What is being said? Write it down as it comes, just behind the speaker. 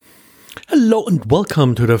Hello and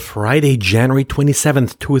welcome to the Friday, January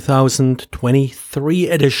 27th, 2023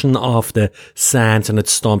 edition of the SANS and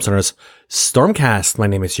its Storm Center's StormCast. My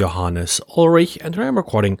name is Johannes Ulrich and I am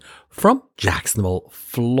recording from Jacksonville,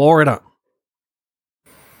 Florida.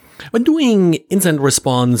 When doing incident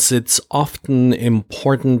response, it's often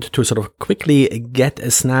important to sort of quickly get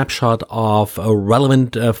a snapshot of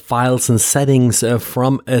relevant files and settings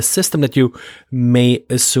from a system that you may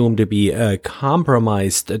assume to be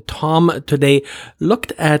compromised. Tom today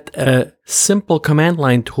looked at a simple command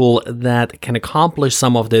line tool that can accomplish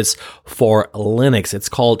some of this for Linux. It's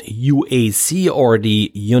called UAC, or the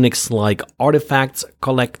Unix-like Artifacts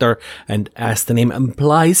Collector, and as the name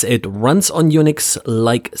implies, it runs on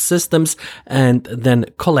Unix-like systems and then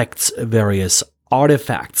collects various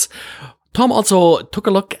artifacts. Tom also took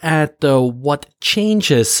a look at what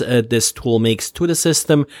changes this tool makes to the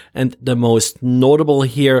system, and the most notable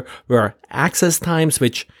here were access times,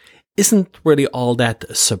 which isn't really all that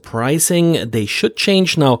surprising. They should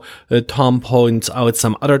change now. Tom points out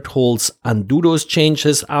some other tools undo those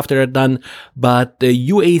changes after they're done, but the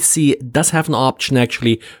UAC does have an option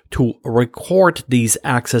actually to record these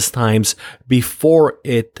access times before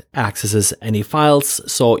it accesses any files,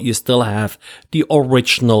 so you still have the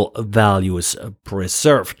original values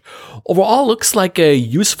preserved. Overall, looks like a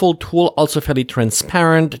useful tool, also fairly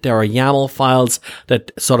transparent. There are YAML files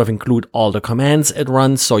that sort of include all the commands it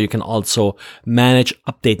runs, so you can also manage,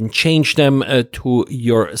 update, and change them to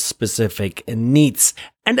your specific needs.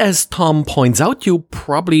 And as Tom points out, you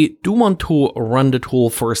probably do want to run the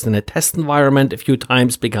tool first in a test environment a few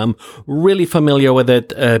times, become really familiar with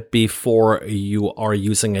it before you are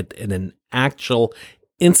using it in an actual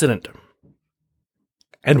incident.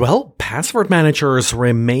 And well, password managers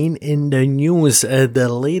remain in the news. The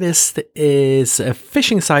latest is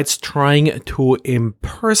phishing sites trying to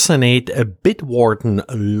impersonate Bitwarden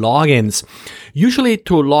logins. Usually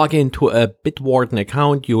to log into a Bitwarden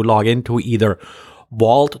account, you log into either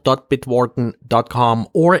vault.bitwarden.com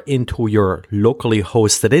or into your locally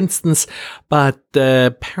hosted instance, but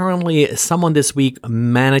apparently someone this week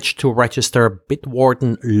managed to register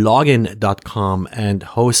bitwardenlogin.com and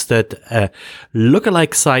hosted a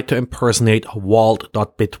lookalike site to impersonate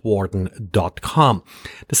vault.bitwarden.com.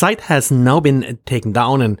 The site has now been taken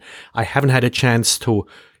down, and I haven't had a chance to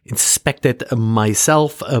inspect it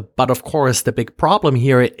myself, but of course the big problem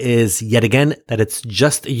here is yet again that it's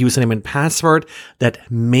just a username and password that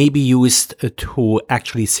may be used to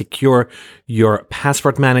actually secure your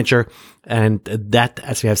password manager, and that,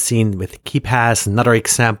 as we have seen with KeePass, another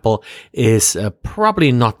example, is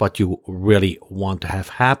probably not what you really want to have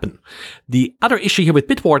happen. The other issue here with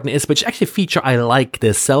Bitwarden is, which actually feature I like,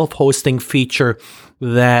 the self-hosting feature,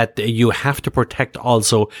 that you have to protect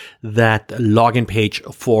also that login page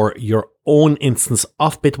for your own instance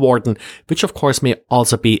of Bitwarden, which of course may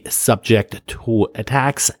also be subject to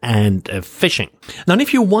attacks and phishing. Now,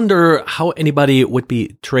 if you wonder how anybody would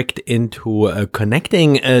be tricked into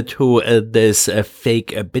connecting to this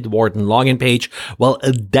fake Bitwarden login page, well,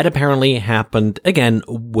 that apparently happened again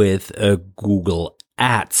with Google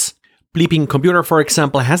Ads. Bleeping Computer, for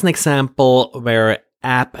example, has an example where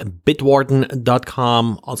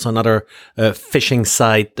appbitwarden.com, also another phishing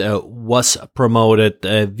site, was promoted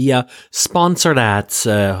via sponsored ads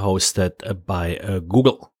hosted by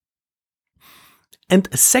Google. And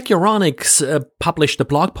Securonics published a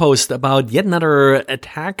blog post about yet another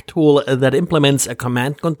attack tool that implements a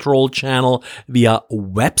command control channel via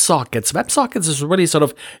WebSockets. WebSockets is really sort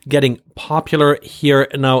of getting popular here.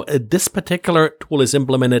 Now, this particular tool is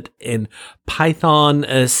implemented in Python.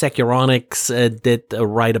 Securonics did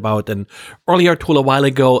write about an earlier tool a while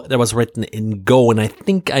ago that was written in Go, and I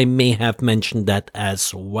think I may have mentioned that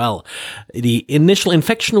as well. The initial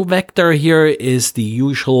infection vector here is the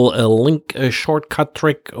usual link shortcut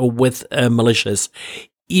trick with a malicious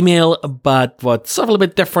email, but what's a little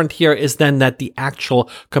bit different here is then that the actual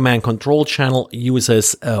command control channel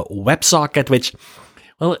uses a WebSocket, which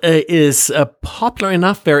is popular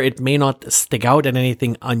enough where it may not stick out at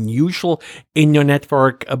anything unusual in your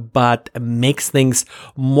network, but makes things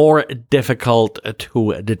more difficult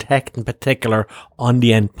to detect, in particular on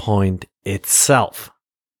the endpoint itself.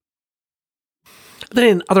 Then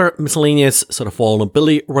in other miscellaneous sort of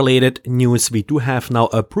vulnerability-related news, we do have now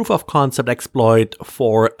a proof-of-concept exploit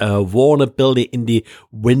for a vulnerability in the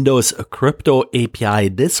Windows Crypto API.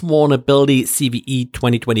 This vulnerability, CVE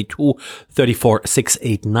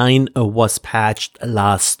 2022-34689, was patched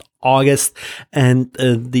last August. And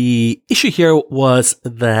the issue here was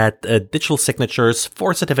that digital signatures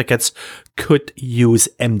for certificates could use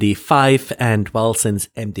MD5. And well, since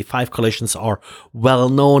MD5 collisions are well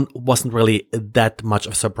known, wasn't really that much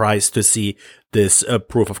of a surprise to see this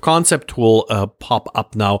proof of concept tool pop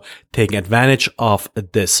up now, taking advantage of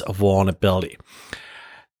this vulnerability.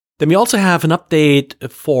 Then we also have an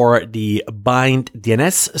update for the Bind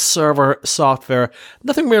DNS server software.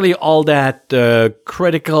 Nothing really all that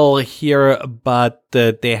critical here, but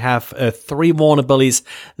they have 3 vulnerabilities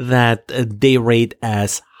that they rate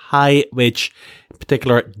as high, which in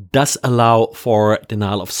particular does allow for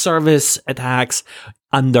denial of service attacks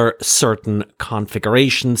under certain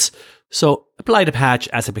configurations. So apply the patch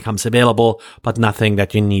as it becomes available, but nothing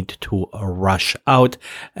that you need to rush out.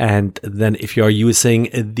 And then if you're using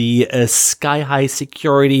the sky-high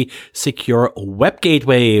security secure web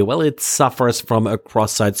gateway, well, it suffers from a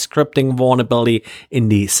cross-site scripting vulnerability in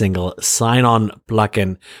the single sign-on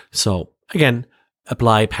plugin. So again,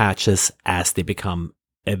 apply patches as they become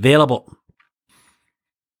available.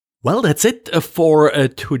 Well, that's it for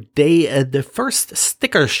today. The first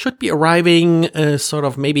sticker should be arriving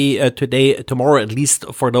maybe today, tomorrow, at least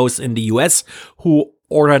for those in the US who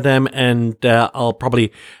order them. And I'll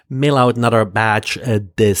probably mail out another batch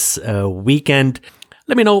this weekend.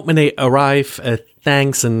 Let me know when they arrive.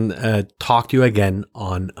 Thanks, and talk to you again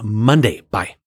on Monday. Bye.